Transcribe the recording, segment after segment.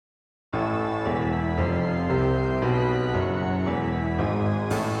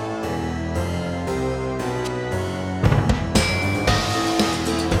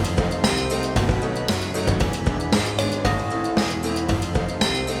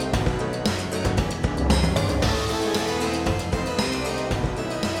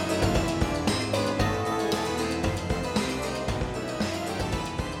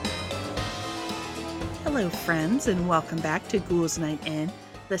friends, and welcome back to Ghouls Night In,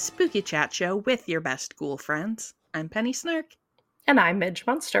 the spooky chat show with your best ghoul friends. I'm Penny Snark. And I'm Midge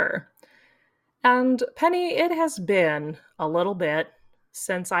Munster. And Penny, it has been a little bit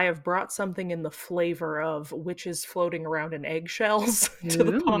since I have brought something in the flavor of witches floating around in eggshells to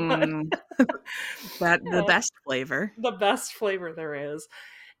the pond. The best flavor. The best flavor there is.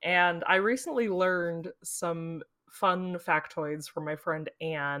 And I recently learned some fun factoids from my friend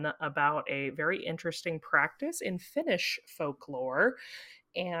Anne about a very interesting practice in Finnish folklore,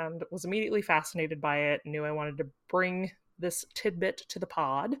 and was immediately fascinated by it, knew I wanted to bring this tidbit to the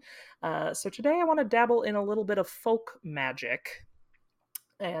pod. So today I want to dabble in a little bit of folk magic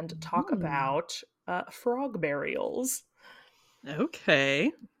and talk about frog burials.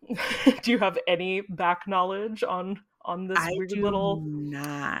 Okay. Do you have any back knowledge on this weird little?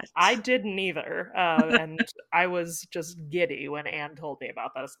 Not. I didn't either, and I was just giddy when Anne told me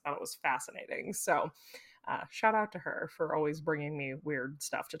about that. I thought it was fascinating. So shout out to her for always bringing me weird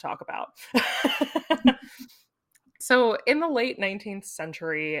stuff to talk about. So in the late 19th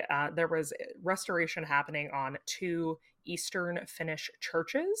century, there was restoration happening on two Eastern Finnish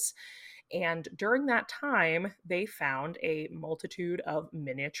churches. And during that time, they found a multitude of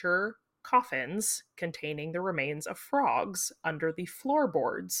miniature coffins containing the remains of frogs under the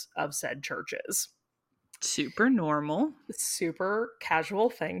floorboards of said churches. Super normal. Super casual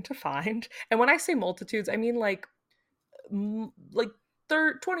thing to find. And when I say multitudes, I mean like 20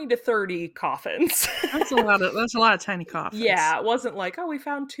 to 30 coffins. That's a lot of tiny coffins. Yeah, it wasn't like, oh, we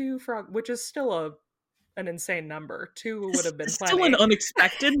found two frogs, which is still an insane number. Two would have been plenty. Still an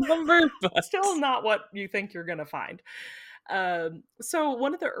unexpected number, but still not what you think you're going to find. So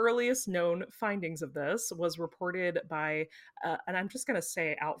one of the earliest known findings of this was reported by, and I'm just going to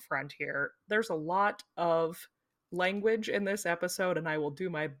say out front here, there's a lot of language in this episode, and I will do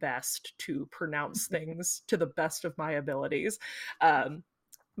my best to pronounce things to the best of my abilities.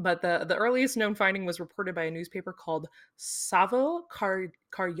 But the earliest known finding was reported by a newspaper called Savo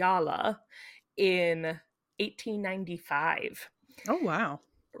Karjala in 1895. Oh, wow.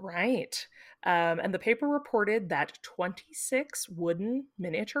 Right. And the paper reported that 26 wooden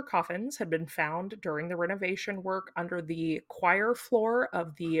miniature coffins had been found during the renovation work under the choir floor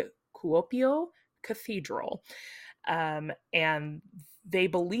of the Kuopio Cathedral. And they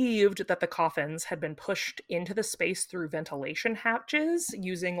believed that the coffins had been pushed into the space through ventilation hatches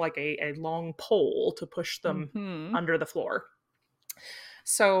using like a long pole to push them under the floor.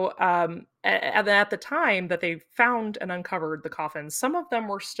 So at the time that they found and uncovered the coffins, some of them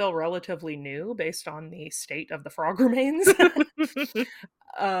were still relatively new based on the state of the frog remains.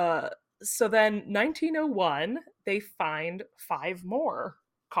 So then 1901, they find 5 more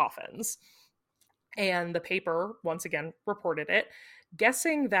coffins. And the paper, once again, reported it,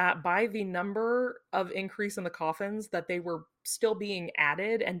 guessing that by the number of increase in the coffins, that they were still being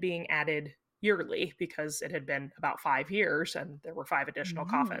added and being added yearly, because it had been about 5 years and there were 5 additional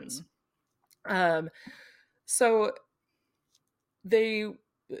coffins. So they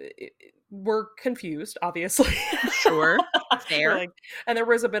were confused, obviously. Sure. Fair. And there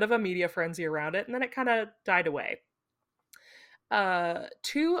was a bit of a media frenzy around it, and then it kind of died away.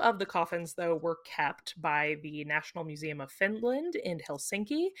 2 of the coffins, though, were kept by the National Museum of Finland in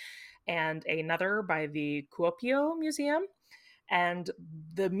Helsinki, and another by the Kuopio Museum. And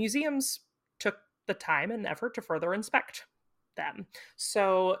the museums took the time and effort to further inspect them.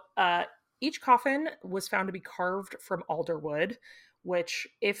 So each coffin was found to be carved from alder wood, which,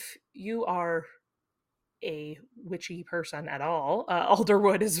 if you are a witchy person at all,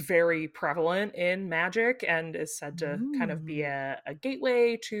 alderwood is very prevalent in magic and is said to kind of be a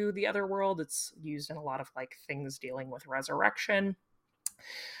gateway to the other world. It's used in a lot of like things dealing with resurrection.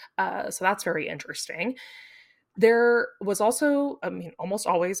 So that's very interesting. There was also, almost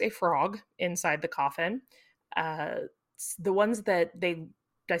always a frog inside the coffin. The ones that they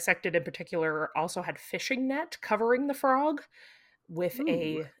dissected in particular also had fishing net covering the frog with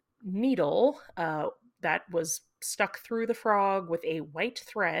a needle that was stuck through the frog with a white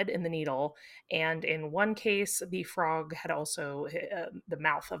thread in the needle. And in one case, the frog had also, the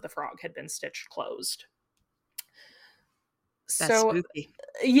mouth of the frog had been stitched closed. That's spooky.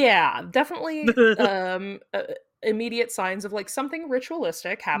 Yeah, definitely immediate signs of like something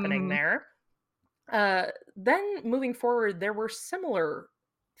ritualistic happening there. Then moving forward, there were similar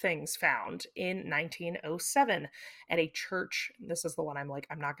things found in 1907 at a church. This is the one I'm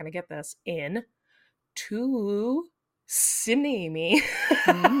not going to get this, in Tuusinimi.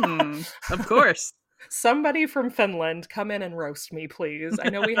 Of course. Somebody from Finland, come in and roast me, please. I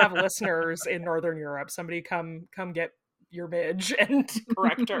know we have listeners in Northern Europe. Somebody come get your midge and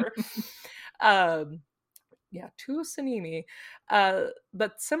correct her. Yeah, two Sanimi.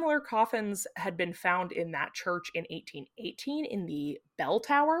 But similar coffins had been found in that church in 1818 in the bell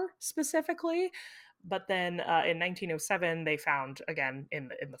tower specifically. But then in 1907, they found again in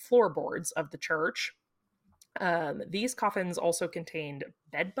the floorboards of the church. These coffins also contained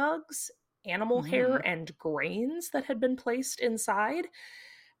bed bugs, animal hair, Mm. and grains that had been placed inside.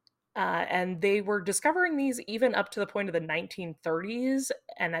 And they were discovering these even up to the point of the 1930s.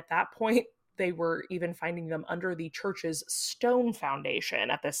 And at that point, they were even finding them under the church's stone foundation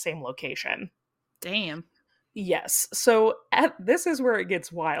at this same location. Damn. Yes. So this is where it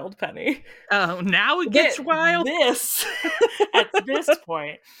gets wild, Penny. Oh, now it gets Get wild. this at this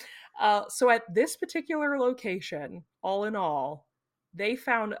point. So at this particular location, all in all, they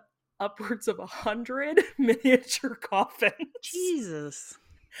found upwards of 100 miniature coffins. Jesus.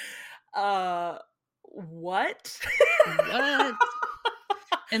 Uh, what? What?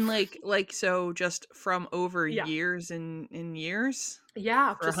 And so just from over Yeah. years and years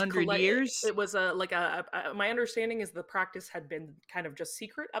Yeah, for just 100 years. it was my understanding is the practice had been kind of just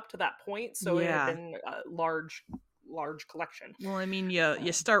secret up to that point, so it had Yeah. been a large collection. Well, I mean,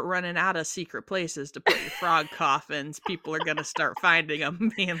 you start running out of secret places to put your frog coffins. People are gonna start finding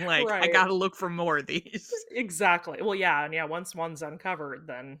them, being like, "I Right. gotta look for more of these." Exactly. Well, yeah, and yeah, once one's uncovered,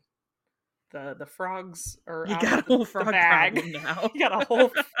 then the frogs are You out got of a whole the frog bag. problem now. You got a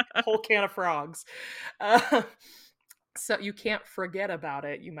whole can of frogs. Uh, so you can't forget about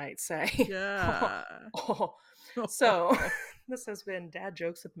it, you might say. Yeah. Oh, so this has been Dad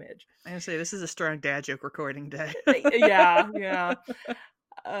Jokes with Midge. I say this is a strong dad joke recording day. Yeah, yeah.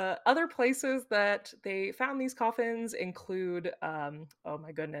 Other places that they found these coffins include, oh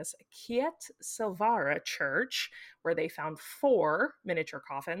my goodness, Kiet Silvara Church, where they found 4 miniature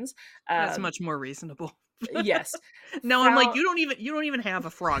coffins. That's Um, much more reasonable. yes, No, I'm like, found you don't even have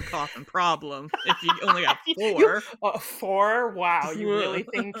a frog coffin problem if you only got you 4. 4. Wow, you really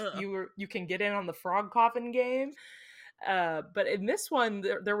think you can get in on the frog coffin game? But in this one,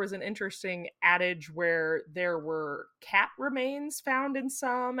 there was an interesting adage where there were cat remains found in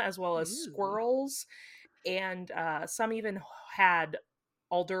some, as well as Ew. squirrels, and some even had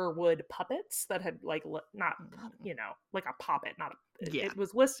alderwood puppets that had not Mm. like a puppet, not a. Yeah. It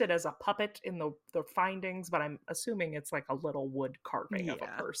was listed as a puppet in the findings, but I'm assuming it's like a little wood carving of a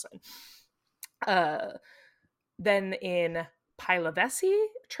Yeah. person. Uh, then in Pilavesi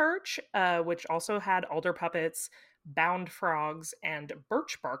Church, which also had alder puppets, bound frogs, and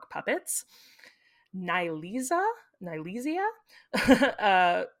birch bark puppets. Nilesia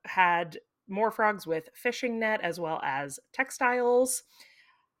had more frogs with fishing net as well as textiles.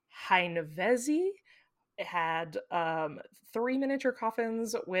 Heinvezi had 3 miniature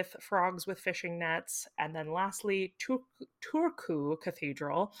coffins with frogs with fishing nets. And then lastly, Turku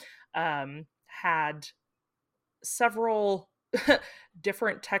Cathedral had several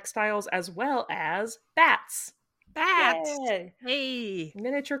different textiles as well as bats. Bats. Yay! Hey.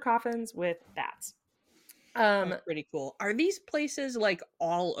 Miniature coffins with bats. That's pretty cool. Are these places like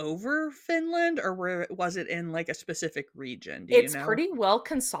all over Finland, or was it in like a specific region? Do you It's know? pretty well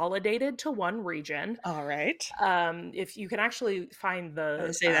consolidated to one region. All right. If you can actually find I the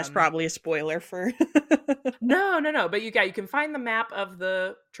would say that's probably a spoiler for. no, but you can find the map of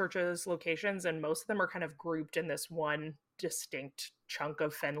the church's locations, and most of them are kind of grouped in this one distinct chunk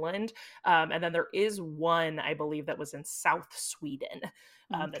of Finland. And then there is one, I believe, that was in South Sweden.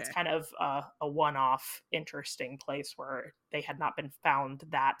 That's Okay. kind of a one-off, interesting place where they had not been found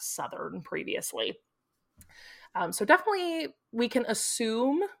that southern previously. So definitely, we can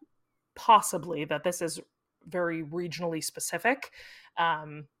assume possibly that this is very regionally specific.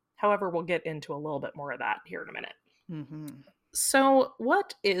 However, we'll get into a little bit more of that here in a minute. Mm-hmm. So,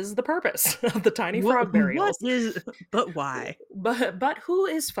 what is the purpose of the tiny frog What burials? is? But why? But who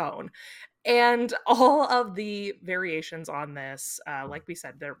is phone? And all of the variations on this, like we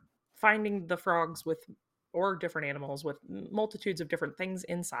said, they're finding the frogs with or different animals with multitudes of different things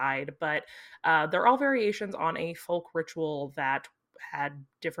inside, but they're all variations on a folk ritual that had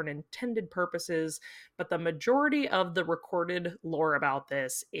different intended purposes. But the majority of the recorded lore about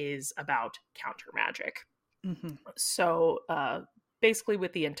this is about counter magic. Mm-hmm. So basically,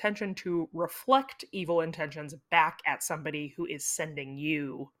 with the intention to reflect evil intentions back at somebody who is sending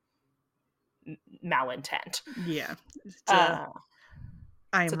you malintent. Yeah. Uh,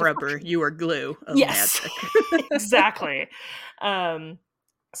 I it's a am rubber, deflection. you are glue of Yes, magic. exactly.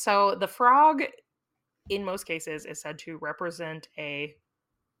 So the frog, in most cases, is said to represent a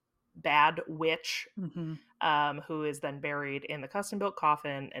bad witch Mm-hmm. who is then buried in the custom-built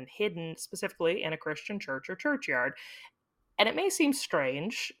coffin and hidden specifically in a Christian church or churchyard. And it may seem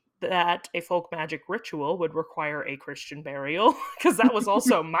strange, that a folk magic ritual would require a Christian burial, because that was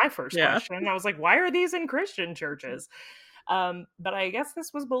also my first Yeah. question. I was like, why are these in Christian churches? But I guess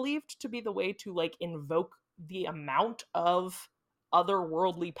this was believed to be the way to like invoke the amount of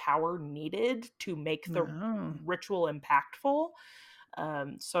otherworldly power needed to make the Oh. ritual impactful.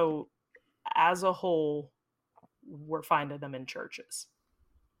 So as a whole, we're finding them in churches.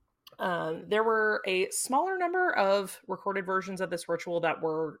 There were a smaller number of recorded versions of this ritual that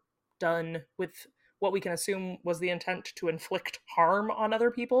were done with what we can assume was the intent to inflict harm on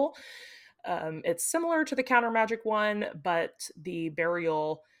other people. It's similar to the counter magic one, but the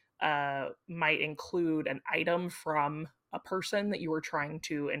burial might include an item from a person that you were trying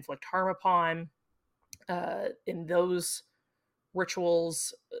to inflict harm upon. In those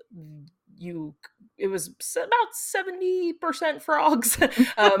rituals, you it was about 70% frogs.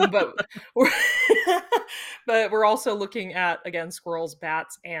 But we're, but we're also looking at, again, squirrels,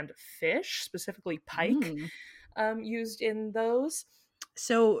 bats, and fish, specifically pike, Mm. used in those.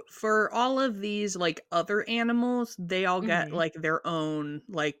 So for all of these like other animals, they all get Mhm. like their own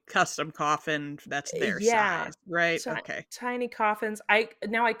like custom coffin that's their Yeah. size, right? Okay. Tiny coffins. I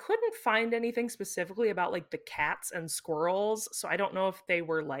couldn't find anything specifically about like the cats and squirrels, so I don't know if they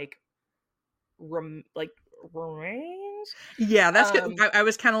were like like remains. Yeah, that's good. Um I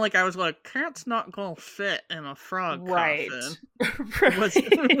was kind of like, I was like, cat's not gonna fit in a frog right. coffin. Was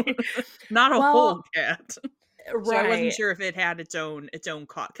Right. not a whole Well, cat. So I wasn't right. sure if it had its own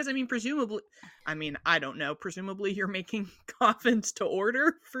coffin. Because I mean, presumably, I mean, I don't know. Presumably, you're making coffins to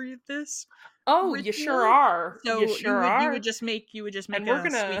order for this Oh, you sure ritual. are. You So sure you would just make and we're a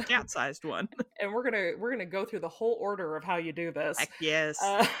gonna sweet cat sized one. we're gonna go through the whole order of how you do this. Heck yes.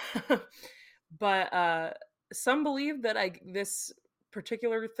 Uh, but some believe that this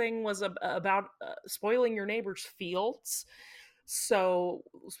particular thing was about spoiling your neighbor's fields. So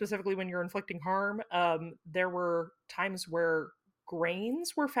specifically, when you're inflicting harm, there were times where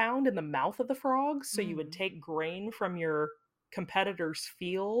grains were found in the mouth of the frog. So you would Mm. take grain from your competitor's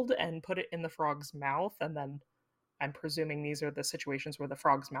field and put it in the frog's mouth, and then I'm presuming these are the situations where the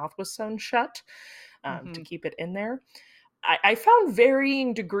frog's mouth was sewn shut, to Hmm. keep it in there. I found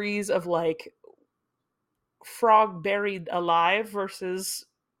varying degrees of like frog buried alive versus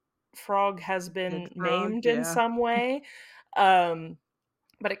frog has Dead been frog, maimed in yeah. some way. Um,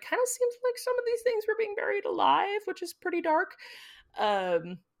 but it kind of seems like some of these things were being buried alive, which is pretty dark.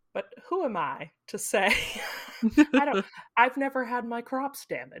 Um, but who am I to say? I don't. I've never had my crops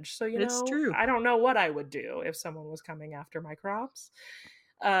damaged, so It's true. I don't know what I would do if someone was coming after my crops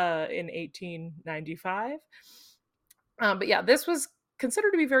in 1895. But yeah, this was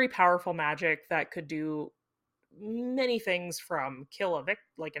considered to be very powerful magic that could do many things, from kill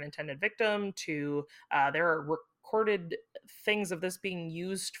like an intended victim, to there are recorded things of this being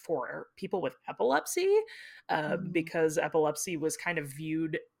used for people with epilepsy, Mm. because epilepsy was kind of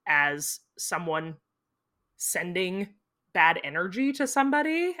viewed as someone sending bad energy to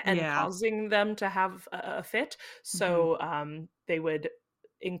somebody and Yeah. causing them to have a fit. Hmm. So they would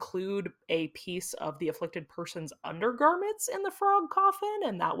include a piece of the afflicted person's undergarments in the frog coffin,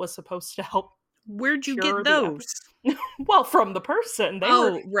 and that was supposed to help Where'd you get cure the those? well, from the person. They were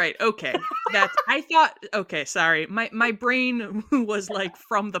Oh, right, okay. That's I thought okay, sorry. My brain was, like,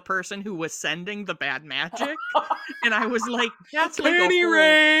 from the person who was sending the bad magic, and I was like, penny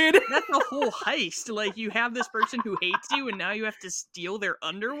raid. that's a whole heist, like, you have this person who hates you, and now you have to steal their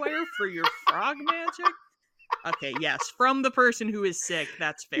underwear for your frog magic? Okay, yes, from the person who is sick,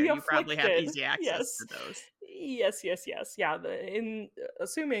 that's fair, The you probably have afflicted. easy access to Yes. those. Yes. Yeah, in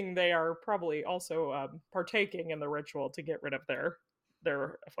assuming they are probably also partaking in the ritual to get rid of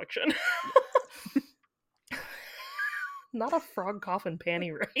their affliction. Yes. Not a frog coffin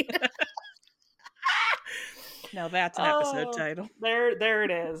panty raid. Now that's an episode Oh, title. there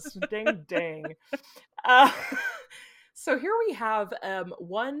it is. Ding ding. Uh, so here we have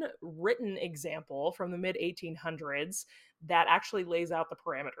one written example from the mid 1800s that actually lays out the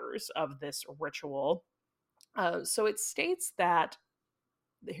parameters of this ritual. So it states that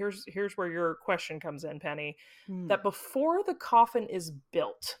here's where your question comes in, Penny. Hmm, That before the coffin is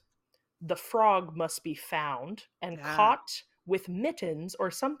built, the frog must be found and yeah, caught with mittens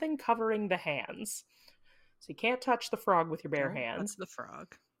or something covering the hands. So you can't touch the frog with your bare don't touch hands. the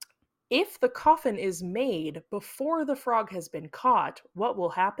frog. If the coffin is made before the frog has been caught, what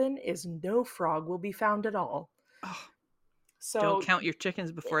will happen is no frog will be found at all. Oh, don't So count your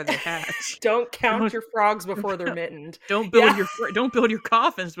chickens before they hatch. don't count Don't your frogs don't before they're count mittened. don't build Yeah. your don't build your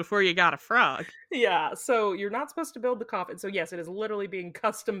coffins before you got a frog. Yeah, so you're not supposed to build the coffin. So yes, it is literally being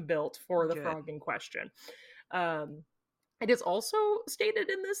custom built for the Good. frog in question. Um, It is also stated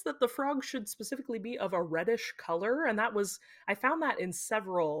in this that the frog should specifically be of a reddish color, and I found that in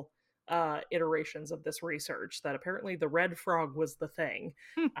several iterations of this research, that apparently the red frog was the thing.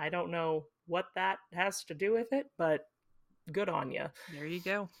 Hmm, I don't know what that has to do with it, but good on you. there you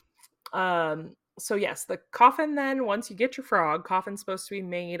go. So yes, the coffin then, once you get your frog, coffin's supposed to be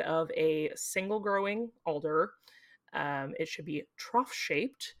made of a single growing alder. It should be trough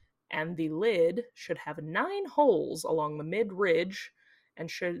shaped, and the lid should have 9 holes along the mid ridge and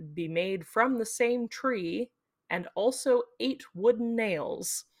should be made from the same tree, and also 8 wooden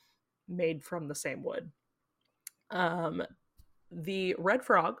nails made from the same wood. Um, the red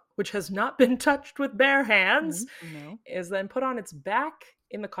frog, which has not been touched with bare hands, No. is then put on its back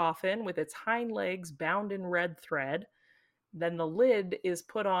in the coffin with its hind legs bound in red thread. Then the lid is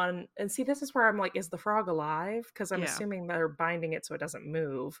put on, and see, this is where I'm like, is the frog alive? Because I'm Yeah. assuming they're binding it so it doesn't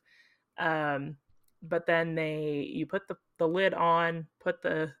move. Um, but then you put the lid on, put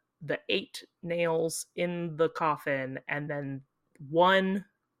the 8 nails in the coffin, and then one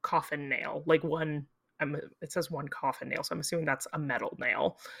coffin nail, like one. It says one coffin nail, so I'm assuming that's a metal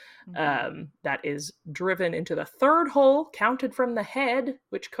nail. That is driven into the 3rd hole, counted from the head,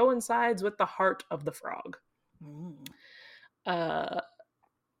 which coincides with the heart of the frog. Mm.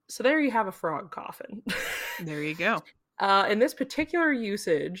 So there you have a frog coffin. There you go. In this particular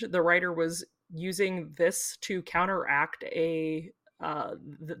usage, the writer was using this to counteract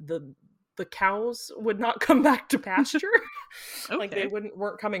the cows would not come back to pasture. Like they Okay.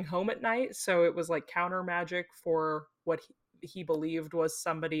 weren't coming home at night, so it was like counter magic for what he believed was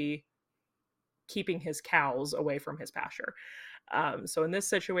somebody keeping his cows away from his pasture. So in this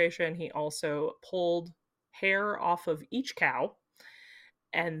situation, he also pulled hair off of each cow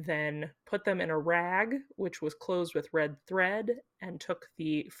and then put them in a rag, which was closed with red thread, and took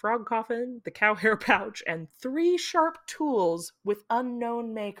the frog coffin, the cow hair pouch, and 3 sharp tools with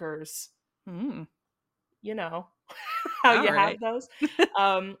unknown makers. Mm. You know how All you right. have those.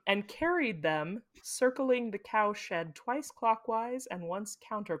 And carried them, circling the cow shed twice clockwise and once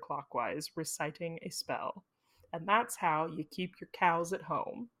counterclockwise, reciting a spell. And that's how you keep your cows at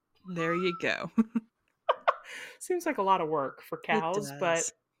home. There you go. Seems like a lot of work for It cows,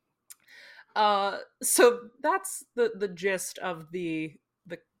 but does. so that's the gist of the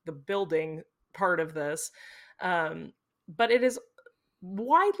building part of this. But it is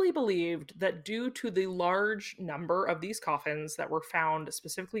widely believed that due to the large number of these coffins that were found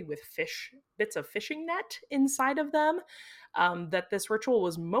specifically with bits of fishing net inside of them, that this ritual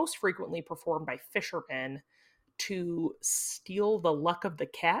was most frequently performed by fishermen to steal the luck of the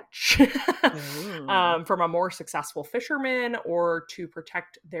catch Oh. from a more successful fisherman, or to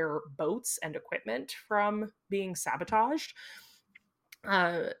protect their boats and equipment from being sabotaged.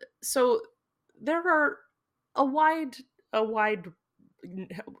 So there are a wide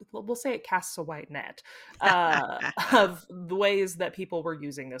we'll say it casts a wide net of the ways that people were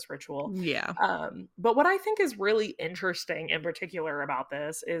using this ritual. Yeah. But what I think is really interesting in particular about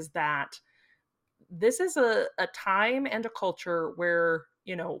this is that this is a time and a culture where,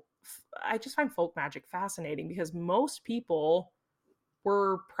 I just find folk magic fascinating because most people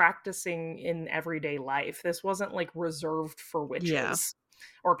were practicing in everyday life. This wasn't like reserved for Yeah. witches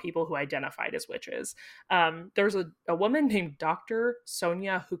or people who identified as witches. There's a woman named Dr.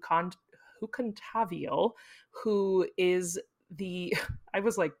 Sonia Hucantavio, who is I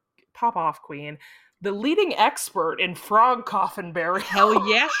was like, pop off queen, the leading expert in frog coffin burial. Hell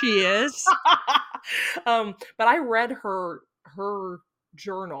yeah, she is. But I read her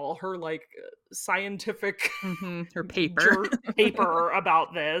journal, her like scientific Her paper. paper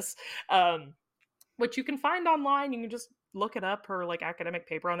about this, which you can find online. You can just look it up, her like academic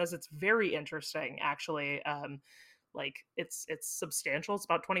paper on this. It's very interesting, actually. Like it's substantial. It's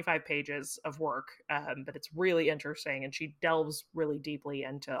about 25 pages of work, but it's really interesting, and she delves really deeply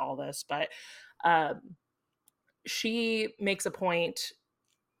into all this. But she makes a point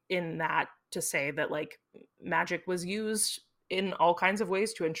in that to say that like magic was used in all kinds of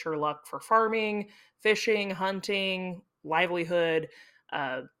ways to ensure luck for farming, fishing, hunting, livelihood,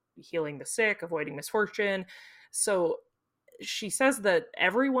 healing the sick, avoiding misfortune. So she says that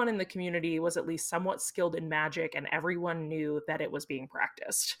everyone in the community was at least somewhat skilled in magic, and everyone knew that it was being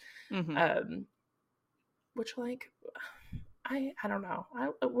practiced. Which, like, I don't know.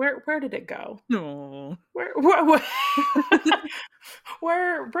 Where did it go? No.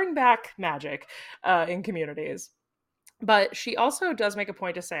 Where bring back magic in communities. But she also does make a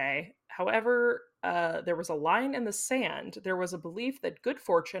point to say, however, there was a line in the sand. There was a belief that good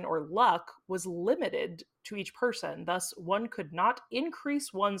fortune or luck was limited to each person. Thus, one could not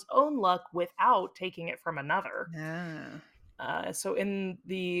increase one's own luck without taking it from another. Ah. So in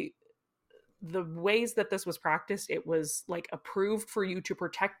the ways that this was practiced, it was like approved for you to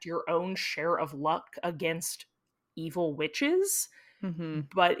protect your own share of luck against evil witches, Mm-hmm.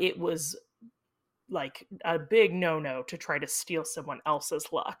 but it was like a big no-no to try to steal someone else's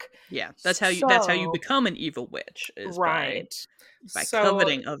luck. Yeah, that's how you So, become an evil witch, is right. by So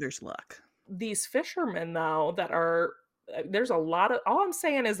coveting others' luck. these fishermen though that are there's a lot of all I'm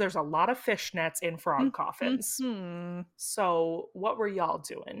saying is there's a lot of fishnets in frog coffins. Mm-hmm. So what were y'all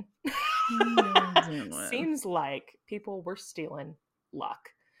doing? Y'all doing? Seems like people were stealing luck.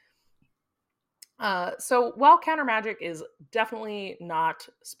 So while counter magic is definitely not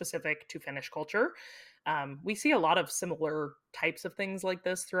specific to Finnish culture, we see a lot of similar types of things like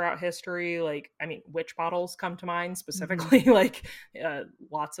this throughout history. Like, I mean, witch bottles come to mind Mm-hmm. specifically. Like,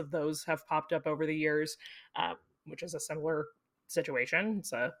 lots of those have popped up over the years, which is a similar situation.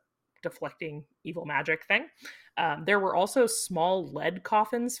 It's a deflecting evil magic thing. There were also small lead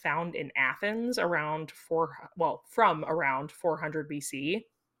coffins found in Athens from around 400 BC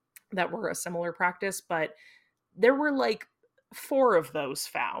that were a similar practice, but there were like four of those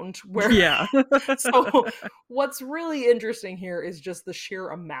found where Yeah. so what's really interesting here is just the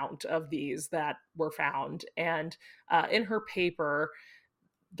sheer amount of these that were found. And in her paper,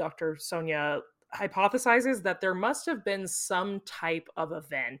 Dr. Sonia hypothesizes that there must have been some type of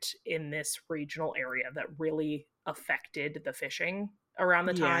event in this regional area that really affected the fishing around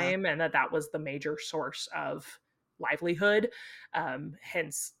the Yeah. time, and that was the major source of livelihood.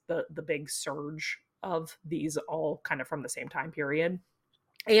 Hence the big surge of these all kind of from the same time period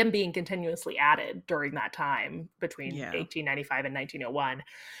and being continuously added during that time between Yeah. 1895 and 1901.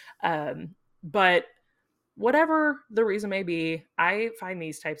 But whatever the reason may be, I find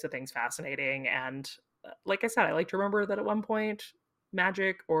these types of things fascinating. And like I said, I like to remember that at one point,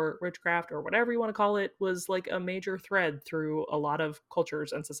 magic or witchcraft or whatever you want to call it was like a major thread through a lot of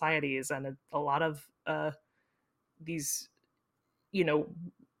cultures and societies, and a lot of these, you know,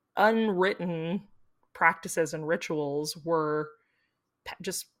 unwritten practices and rituals were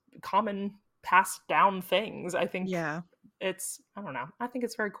just common passed down things. I think Yeah. I don't know. I think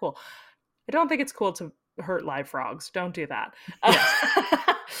it's very cool. I don't think it's cool to hurt live frogs. Don't do that.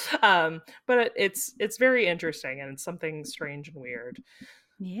 Yes. But it's very interesting, and it's something strange and weird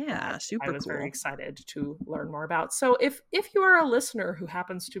that Yeah. I Super was very cool. excited to learn more about. So if you are a listener who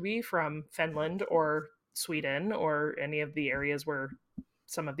happens to be from Finland or Sweden or any of the areas where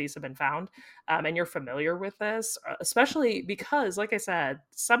some of these have been found, and you're familiar with this, especially because, like I said,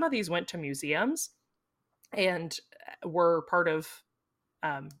 some of these went to museums and were part of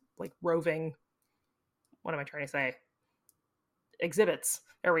like roving, what am I trying to say? Exhibits.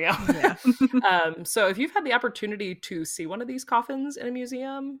 There we go. Yeah. So if you've had the opportunity to see one of these coffins in a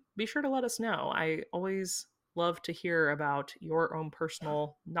museum, be sure to let us know. I always love to hear about your own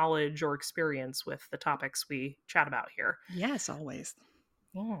personal knowledge or experience with the topics we chat about here. Yes, always.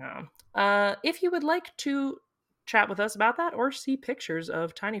 Yeah. If you would like to chat with us about that or see pictures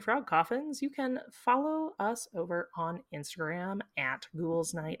of tiny frog coffins, you can follow us over on Instagram at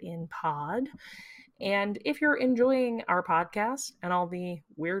Ghouls Night in Pod. And if you're enjoying our podcast and all the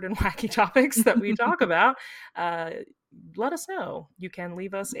weird and wacky topics that we talk about, let us know. You can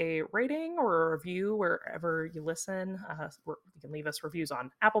leave us a rating or a review wherever you listen. You can leave us reviews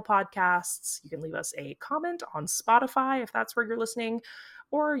on Apple Podcasts. You can leave us a comment on Spotify if that's where you're listening.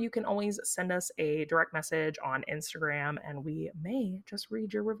 Or you can always send us a direct message on Instagram, and we may just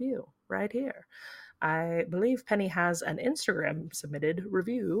read your review right here. I believe Penny has an Instagram submitted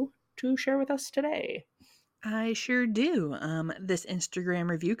review to share with us today. I sure do. This Instagram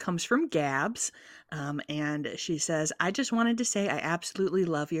review comes from Gabs, and she says, I just wanted to say I absolutely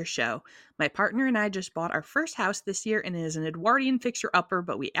love your show. My partner and I just bought our first house this year, and it is an Edwardian fixer-upper,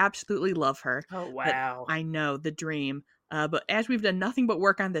 but we absolutely love her. Oh, But wow. I know, the dream. But as we've done nothing but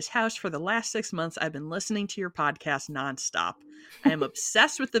work on this house for the last 6 months, I've been listening to your podcast nonstop. I am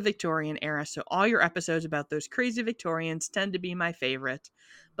obsessed with the Victorian era, so all your episodes about those crazy Victorians tend to be my favorite.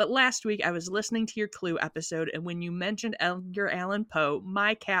 But last week I was listening to your Clue episode, and when you mentioned Edgar Allan Poe,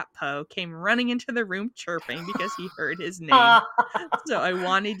 my cat Poe came running into the room chirping because he heard his name. So I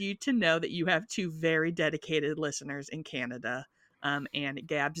wanted you to know that you have two very dedicated listeners in Canada. And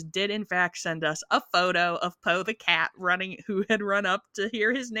Gabs did in fact send us a photo of Poe the cat who had run up to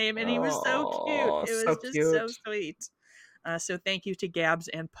hear his name, and he was so cute. Oh, It so was just so cute. sweet. So thank you to Gabs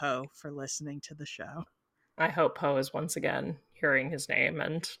and Poe for listening to the show. I hope Poe is once again hearing his name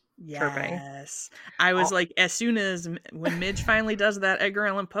and chirping. Yes. I was like, as soon as when Midge finally does that Edgar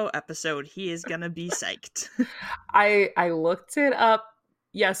Allan Poe episode, he is gonna be psyched. I looked it up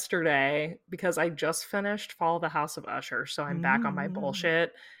yesterday because I just finished Fall of the House of Usher, so I'm back on my Mm.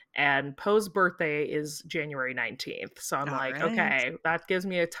 bullshit. And Poe's birthday is January 19th. So I'm All like, right. okay, that gives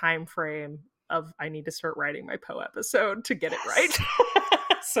me a time frame of I need to start writing my Poe episode to get it right.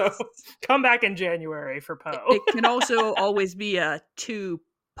 Yes. So come back in January for Poe. It can also always be a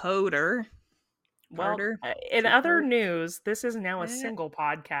two-poder. Well, Parter? in other Two-part? news, this is now a Eh, single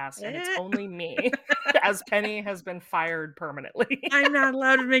podcast and it's eh. only me, as Penny has been fired permanently. I'm not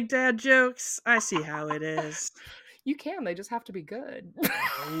allowed to make dad jokes. I see how it is. You can, they just have to be good.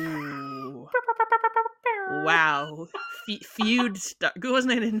 Oh. Wow. Feud Google's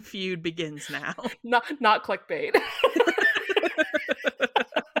Night in Feud begins now. Not clickbait.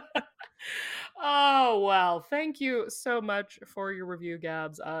 Oh, well, thank you so much for your review,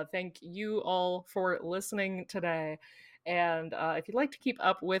 Gabs. Thank you all for listening today. And if you'd like to keep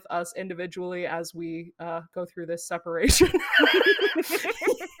up with us individually as we go through this separation,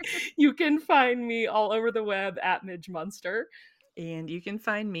 you can find me all over the web at Midge Munster. And you can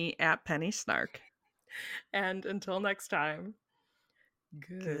find me at Penny Snark. And until next time,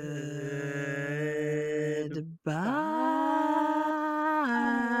 Goodbye.